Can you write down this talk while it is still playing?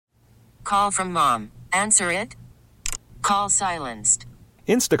call from mom. Answer it. Call silenced.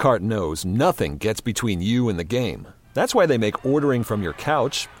 Instacart knows nothing gets between you and the game. That's why they make ordering from your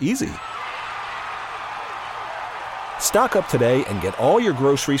couch easy. Stock up today and get all your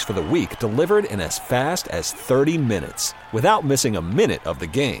groceries for the week delivered in as fast as 30 minutes without missing a minute of the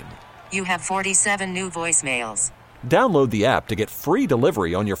game. You have 47 new voicemails. Download the app to get free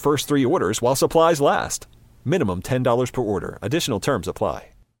delivery on your first 3 orders while supplies last. Minimum $10 per order. Additional terms apply.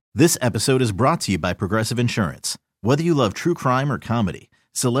 This episode is brought to you by Progressive Insurance. Whether you love true crime or comedy,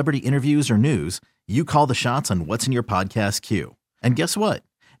 celebrity interviews or news, you call the shots on what's in your podcast queue. And guess what?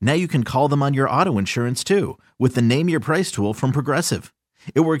 Now you can call them on your auto insurance too with the Name Your Price tool from Progressive.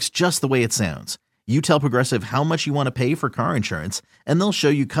 It works just the way it sounds. You tell Progressive how much you want to pay for car insurance, and they'll show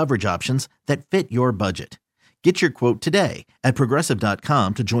you coverage options that fit your budget. Get your quote today at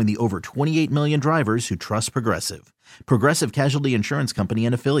Progressive.com to join the over 28 million drivers who trust Progressive. Progressive Casualty Insurance Company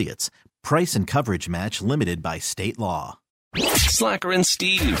and Affiliates. Price and coverage match limited by state law. Slacker and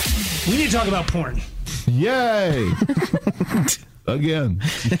Steve. We need to talk about porn. Yay! Again.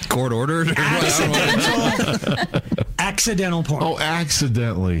 Court ordered? Accidental porn. Oh,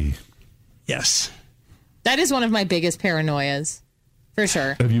 accidentally. Yes. That is one of my biggest paranoias, for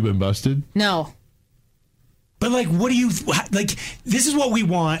sure. Have you been busted? No. But, like, what do you, like, this is what we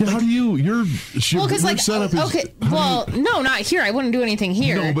want. Yeah, how do you, your setup is... Okay, well, no, not here. I wouldn't do anything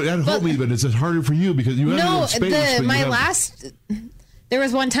here. No, but at home even, it's harder for you because you have space. There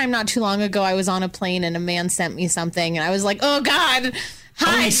was one time not too long ago, I was on a plane and a man sent me something and I was like, oh God,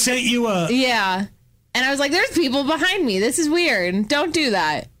 hi. Oh, he sent you a... Yeah. And I was like, there's people behind me. This is weird. Don't do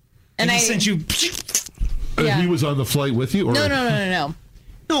that. And he sent you... Yeah. He was on the flight with you? Or? No.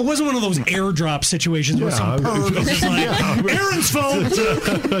 No, it wasn't one of those airdrop situations where some perv is just like, Aaron's phone.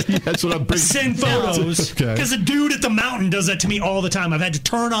 That's what I'm bringing. Send photos. Because the dude at the mountain does that to me all the time. I've had to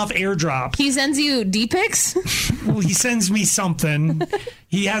turn off airdrop. He sends you D-pics? Well, he sends me something.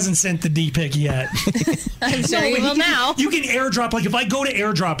 He hasn't sent the D-pic yet. I'm sure he will now. You can airdrop. Like, if I go to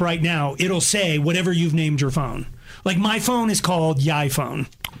airdrop right now, it'll say whatever you've named your phone. Like, my phone is called YiPhone.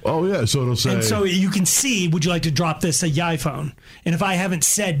 Oh, yeah, so it'll say... And so you can see, would you like to drop this a YiPhone? And if I haven't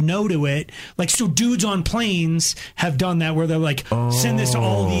said no to it, like, so dudes on planes have done that where they're like, send this to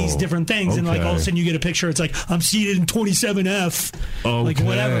all these different things. And, like, all of a sudden you get a picture. It's like, I'm seated in 27F. Okay. Like,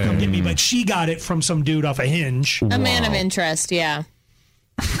 whatever, come get me. But she got it from some dude off a Hinge. A man of interest, yeah.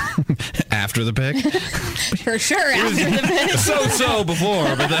 After the pic? For sure, after the pic. So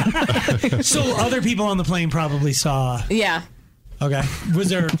before, but then... So other people on the plane probably saw... Yeah. Okay. Was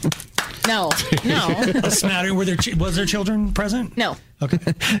there... No. A smattering? Was there children present? No. Okay.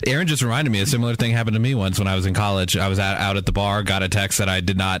 Aaron just reminded me a similar thing happened to me once when I was in college. I was out at the bar, got a text that I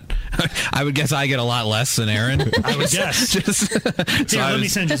did not. I would guess I get a lot less than Aaron. I would guess. Let me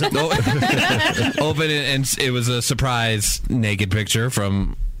send you something. Open it, and it was a surprise naked picture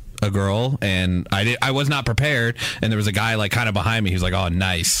from a girl, and I was not prepared, and there was a guy like kind of behind me. He was like, "Oh,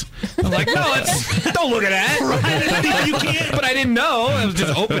 nice." I'm like, "No, don't look at that." Right. You can't. But I didn't know. I was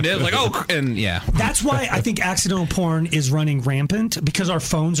just opened it, like, oh, and yeah. That's why I think accidental porn is running rampant, because our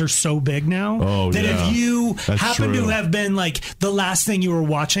phones are so big now that if you happen to have been like the last thing you were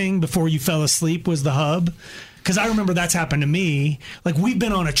watching before you fell asleep was the hub. Because I remember that's happened to me. Like, we've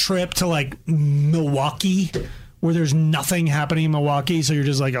been on a trip to like Milwaukee, where there's nothing happening in Milwaukee, so you're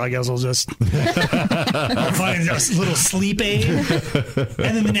just like, oh, I guess I'll just I'll find a little sleep aid. And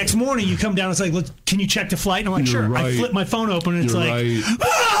then the next morning you come down, it's like, look, can you check the flight? And I'm like, sure. Right. I flip my phone open, and it's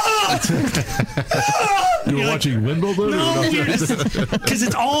You're watching Wimbledon? No, because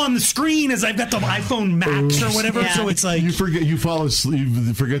it's all on the screen as I've got the iPhone Max or whatever, so it's like... You fall asleep,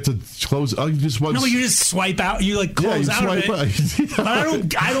 you forget to close... you just swipe out, you like close out of it. But I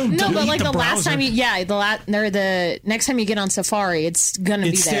don't No, but like the last browser. time the next time you get on Safari, it's gonna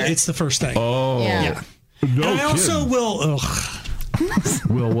be there. It's the first thing. Oh. Yeah. No, and I also will...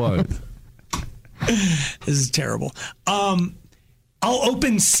 Will what? This is terrible. I'll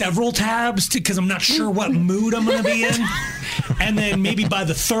open several tabs because I'm not sure what mood I'm going to be in. And then maybe by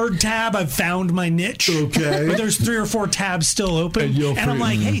the third tab, I've found my niche. Okay. But there's 3 or 4 tabs still open. And I'm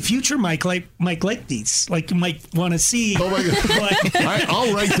like, hey, future Mike like these. Like, you might want to see. Oh, my God.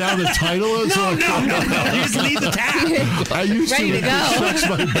 I'll write down the title. No. You just leave the tab. I used Ready to go. Flex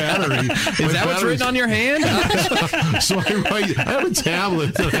my battery. Is that what's written on your hand? So I have a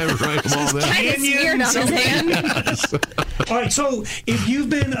tablet that I write them all down. Kind of smeared on his hand. Yes. All right, so if you've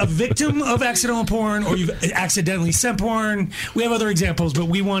been a victim of accidental porn or you've accidentally sent porn, we have other examples, but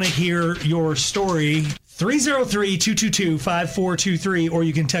we want to hear your story. 303-222-5423, or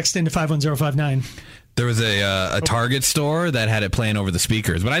you can text into 51059. There was a Target store that had it playing over the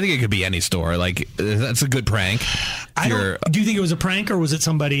speakers, but I think it could be any store. Like, that's a good prank. Do you think it was a prank or was it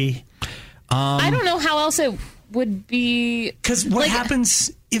somebody? I don't know how else it would be. Because what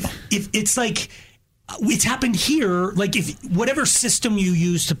happens if it's like, it's happened here, like if whatever system you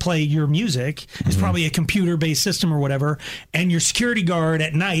use to play your music is probably a computer-based system or whatever, and your security guard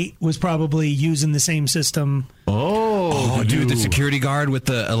at night was probably using the same system. Oh, dude, the security guard with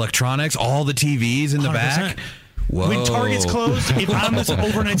the electronics, all the TVs in the 100%. back. Whoa. When Target's closed, if I'm this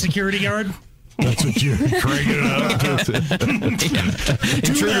overnight security guard, That's what you're cranking it up.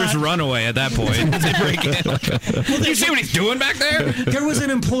 Intruders run away at that point. They break in. Well, you see what he's doing back there? There was an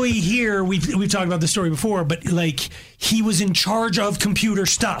employee here. We've talked about this story before, but like he was in charge of computer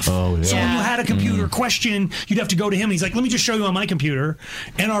stuff. Oh, yeah. So when you had a computer question, you'd have to go to him. He's like, "Let me just show you on my computer."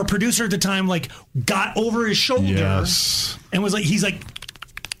 And our producer at the time like got over his shoulder and was like, he's like,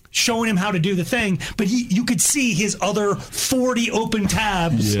 showing him how to do the thing, but you could see his other 40 open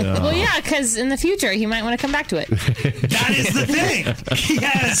tabs. Yeah. Well, yeah, because in the future he might want to come back to it. That is the thing.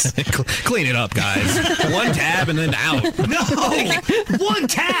 Yes. Clean it up, guys. One tab and then out. No, one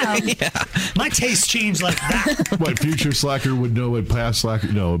tab. Yeah. My taste changed like that. What future slacker would know what past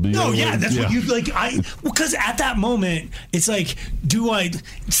slacker? No, that's what you like. Because at that moment, it's like, do I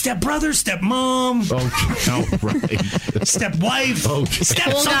step brother, step mom? Oh, right. Step wife? Okay.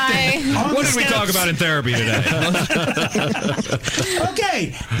 Step Cool something. What did we talk about in therapy today?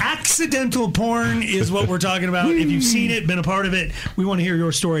 Okay, accidental porn is what we're talking about. If you've seen it, been a part of it, we want to hear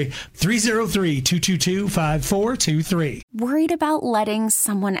your story. 303-222-5423. Worried about letting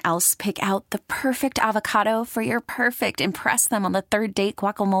someone else pick out the perfect avocado for your perfect impress them on the third date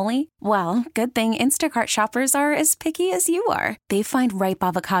guacamole? Well, good thing Instacart shoppers are as picky as you are. They find ripe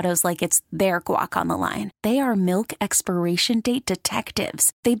avocados like it's their guac on the line. They are milk expiration date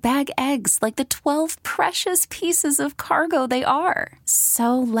detectives. They bag eggs like the 12 precious pieces of cargo they are.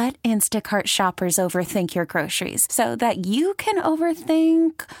 So let Instacart shoppers overthink your groceries so that you can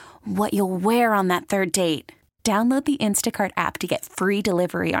overthink what you'll wear on that third date. Download the Instacart app to get free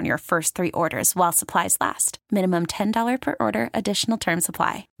delivery on your first 3 orders while supplies last. Minimum $10 per order. Additional terms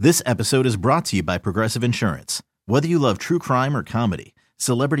apply. This episode is brought to you by Progressive Insurance. Whether you love true crime or comedy,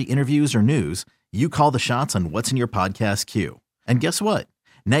 celebrity interviews or news, you call the shots on what's in your podcast queue. And guess what?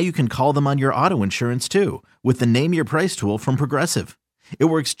 Now you can call them on your auto insurance too with the Name Your Price tool from Progressive. It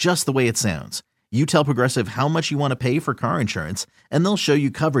works just the way it sounds. You tell Progressive how much you want to pay for car insurance, and they'll show you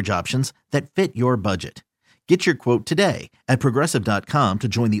coverage options that fit your budget. Get your quote today at Progressive.com to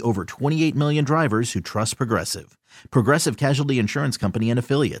join the over 28 million drivers who trust Progressive. Progressive Casualty Insurance Company and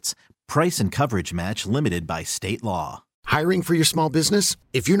Affiliates. Price and coverage match limited by state law. Hiring for your small business?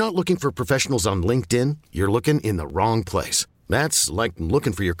 If you're not looking for professionals on LinkedIn, you're looking in the wrong place. That's like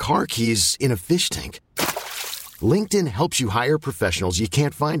looking for your car keys in a fish tank. LinkedIn helps you hire professionals you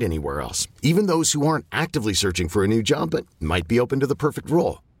can't find anywhere else, even those who aren't actively searching for a new job but might be open to the perfect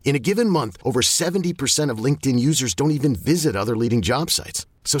role. In a given month, over 70% of LinkedIn users don't even visit other leading job sites.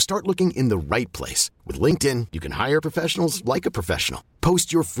 So start looking in the right place. With LinkedIn, you can hire professionals like a professional.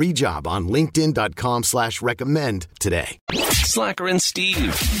 Post your free job on linkedin.com/recommend today. Slacker and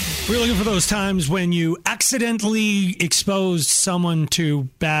Steve. We're looking for those times when you accidentally exposed someone to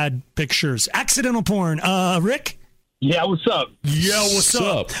bad pictures. Accidental porn. Rick? Yeah, what's up? Yeah, what's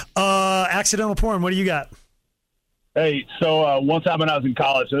up? Accidental porn, what do you got? Hey, so one time when I was in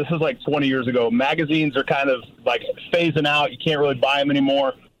college, so this is like 20 years ago, magazines are kind of like phasing out. You can't really buy them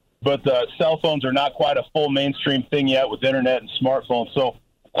anymore. But cell phones are not quite a full mainstream thing yet with internet and smartphones. So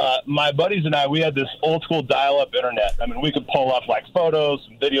my buddies and I, we had this old school dial-up internet. I mean, we could pull up like photos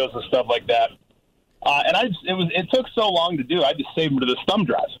and videos and stuff like that. And it took so long to do. I just saved them to this thumb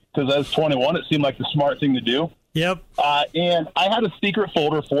drive because I was 21. It seemed like the smart thing to do. Yep. And I had a secret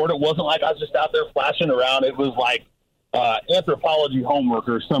folder for it. It wasn't like I was just out there flashing around. It was like anthropology homework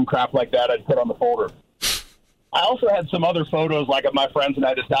or some crap like that I'd put on the folder. I also had some other photos like of my friends and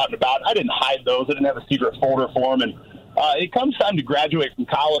I just out and about. I didn't hide those. I didn't have a secret folder for them. And it comes time to graduate from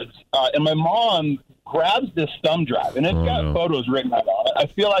college, and my mom grabs this thumb drive, and it's got photos written out on it. I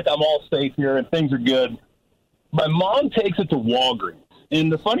feel like I'm all safe here and things are good. My mom takes it to Walgreens.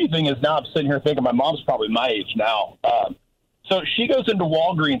 And the funny thing is now I'm sitting here thinking my mom's probably my age now. So she goes into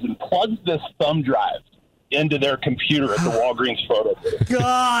Walgreens and plugs this thumb drive into their computer at the Walgreens photo.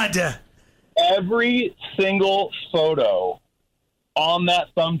 God! Every single photo on that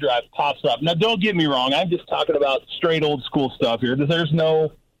thumb drive pops up. Now, don't get me wrong. I'm just talking about straight old school stuff here. There's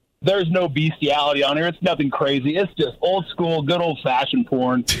no bestiality on here. It's nothing crazy. It's just old school, good old fashioned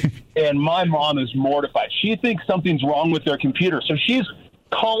porn. And my mom is mortified. She thinks something's wrong with their computer. So she's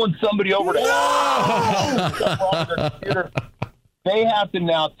calling somebody over to computer. They have to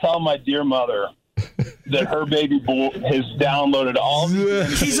now tell my dear mother that her baby boy has downloaded all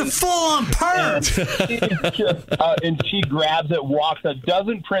these. He's a full-on perv. And she grabs it, walks up,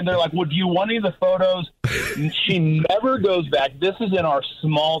 doesn't print. They're like, well, do you want any of the photos? And she never goes back. This is in our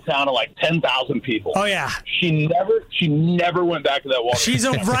small town of like 10,000 people. Oh, yeah. She never went back to that wall. She's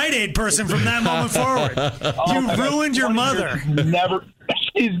a Rite Aid person from that moment forward. You ruined your mother.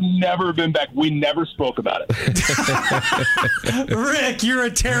 She's never been back. We never spoke about it. Rick, you're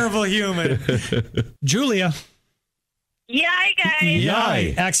a terrible human. Julia. Yay, guys.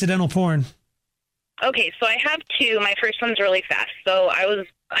 Yay. Accidental porn. Okay, so I have two. My first one's really fast. So I was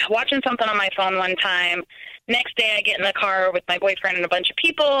watching something on my phone one time. Next day, I get in the car with my boyfriend and a bunch of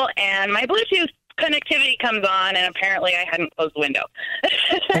people, and my Bluetooth connectivity comes on, and apparently I hadn't closed the window.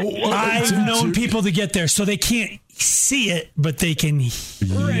 I've known people to get there, so they can't see it, but they can hear it.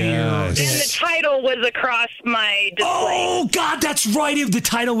 And the title was across my display. Oh, God, that's right. If the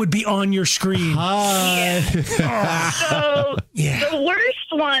title would be on your screen. Yeah. So the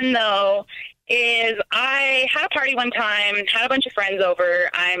worst one, though, is I had a party one time, had a bunch of friends over.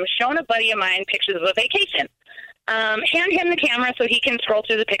 I'm showing a buddy of mine pictures of a vacation. Hand him the camera so he can scroll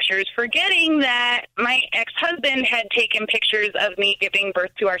through the pictures, forgetting that my ex-husband had taken pictures of me giving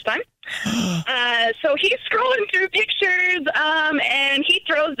birth to our son. So he's scrolling through pictures, and he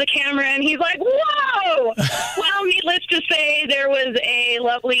throws the camera, and he's like, whoa! Well, needless to say, there was a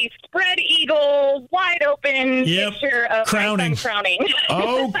lovely spread eagle, wide open picture of my son crowning.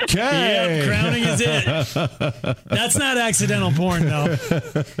 Okay. Yep, crowning is it. That's not accidental porn, though.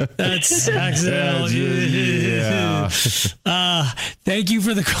 That's accidental. Yeah. Thank you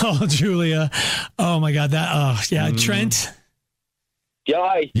for the call, Julia. Oh, my God. Trent?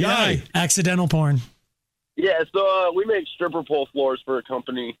 Yay. Accidental porn. Yeah, so we make stripper pole floors for a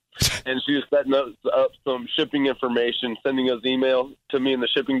company, and she was setting up some shipping information, sending us email to me in the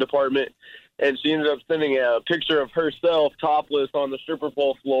shipping department, and she ended up sending a picture of herself topless on the stripper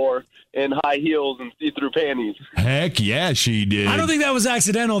pole floor in high heels and see-through panties. Heck yeah, she did. I don't think that was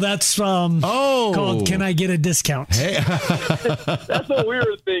accidental. That's called Can I Get a Discount? Hey. That's what we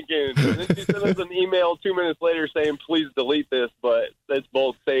were thinking. And then she sent us an email 2 minutes later saying, please delete this, but it's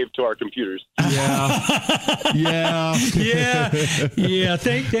both saved to our computers. Yeah. Yeah.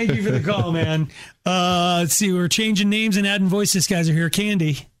 Thank you for the call, man. Let's see. We're changing names and adding voices. Guys are here.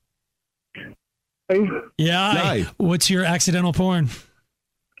 Candy. Hey. Yeah. Hi. What's your accidental porn?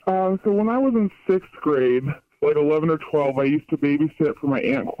 So when I was in 6th grade, like 11 or 12, I used to babysit for my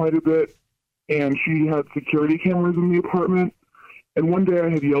aunt quite a bit, and she had security cameras in the apartment. And one day I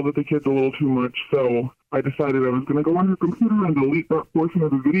had yelled at the kids a little too much, so I decided I was going to go on her computer and delete that portion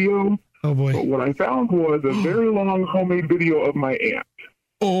of the video. Oh, boy. But what I found was a very long homemade video of my aunt.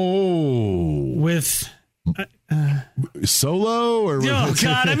 Oh. With... solo or oh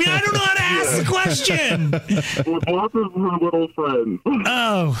God! I mean, I don't know how to ask the question. With lots of her little friends.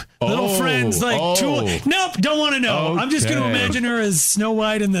 Little friends like two. Nope, don't want to know. Okay. I'm just going to imagine her as Snow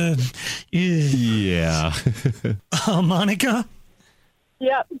White in the. Yeah. Monica.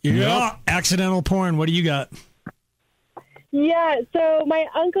 Yep. Yeah. Accidental porn. What do you got? Yeah. So my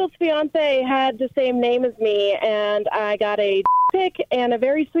uncle's fiance had the same name as me, and I got a pic and a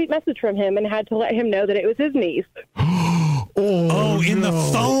very sweet message from him, and had to let him know that it was his niece. In the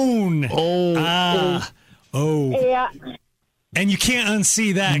phone. Yeah. And you can't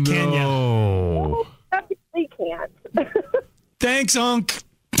unsee that, can you? Well, definitely can't. Thanks, Unc.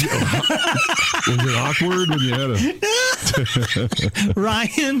 Was it awkward when you had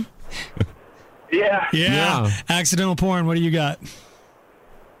Ryan? Yeah. Accidental porn. What do you got?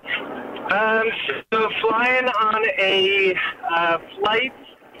 So flying on a flight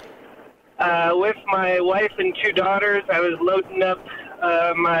with my wife and two daughters, I was loading up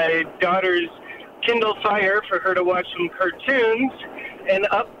my daughter's Kindle Fire for her to watch some cartoons, and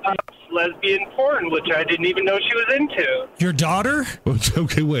up pops lesbian porn, which I didn't even know she was into. Your daughter?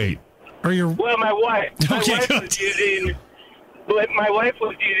 Okay, wait. Or your... Well, my wife. My wife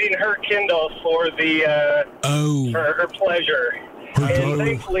was using her Kindle for the for her pleasure. And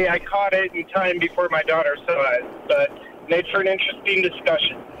thankfully, I caught it in time before my daughter saw it, but made for an interesting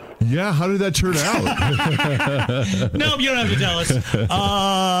discussion. Yeah, how did that turn out? Nope, you don't have to tell us.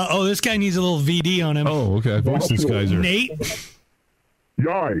 This guy needs a little VD on him. Oh, okay. Voice disguiser. Nate?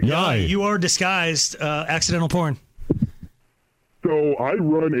 Yay. You are disguised. Accidental porn. So I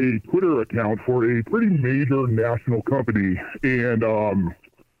run a Twitter account for a pretty major national company, and I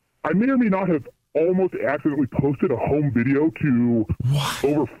may or may not have almost accidentally posted a home video to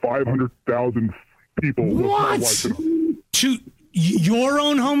over 500,000 people. What? your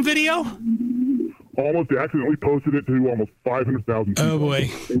own home video? Almost accidentally posted it to almost 500,000 people. Oh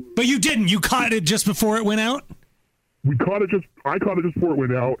boy! But you didn't. You caught it just before it went out. I caught it just before it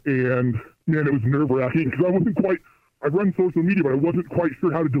went out, and man, it was nerve-wracking because I run social media, but I wasn't quite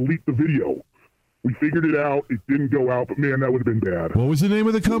sure how to delete the video. We figured it out. It didn't go out, but man, that would have been bad. What was the name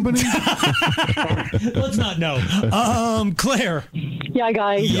of the company? Let's not know. Claire. Yeah,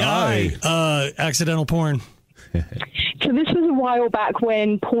 guys. Accidental porn. So this was a while back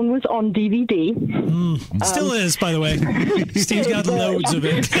when porn was on DVD. Still is, by the way. Steve's got loads of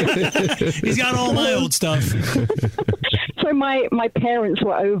it. He's got all my old stuff. So my parents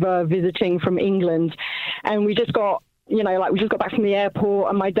were over visiting from England, and we just got back from the airport,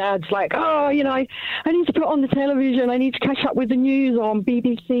 and my dad's like, I need to put on the television. I need to catch up with the news on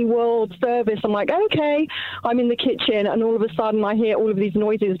BBC World Service. I'm like, okay. I'm in the kitchen, and all of a sudden I hear all of these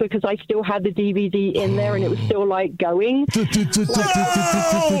noises because I still had the DVD in there, and it was still going.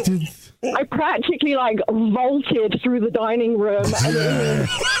 I practically vaulted through the dining room, and it was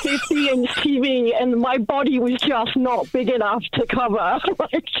 50-inch TV, and my body was just not big enough to cover.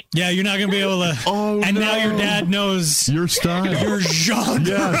 Yeah, you're not going to be able to. And now your dad knows your style. You're genre.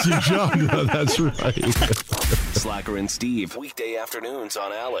 Yes, you're genre. That's right. Slacker and Steve, weekday afternoons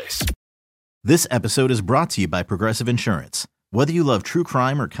on Alice. This episode is brought to you by Progressive Insurance. Whether you love true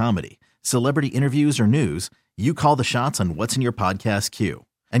crime or comedy, celebrity interviews or news, you call the shots on what's in your podcast queue.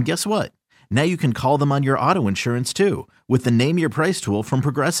 And guess what? Now you can call them on your auto insurance too with the Name Your Price tool from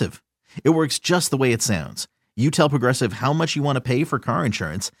Progressive. It works just the way it sounds. You tell Progressive how much you want to pay for car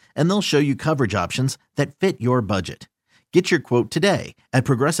insurance, and they'll show you coverage options that fit your budget. Get your quote today at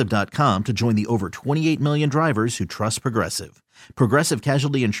Progressive.com to join the over 28 million drivers who trust Progressive. Progressive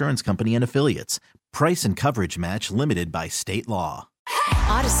Casualty Insurance Company and Affiliates. Price and coverage match limited by state law.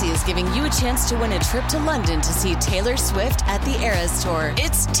 Odyssey is giving you a chance to win a trip to London to see Taylor Swift at the Eras Tour.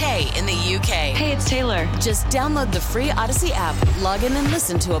 It's Tay in the UK. Hey, it's Taylor. Just download the free Odyssey app, log in and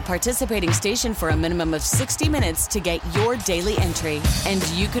listen to a participating station for a minimum of 60 minutes to get your daily entry. And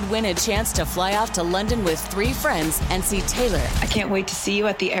you could win a chance to fly off to London with 3 friends and see Taylor. I can't wait to see you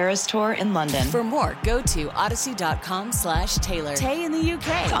at the Eras Tour in London. For more, go to odyssey.com/Taylor. Tay in the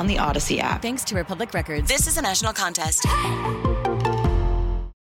UK. It's on the Odyssey app. Thanks to Republic Records. This is a national contest.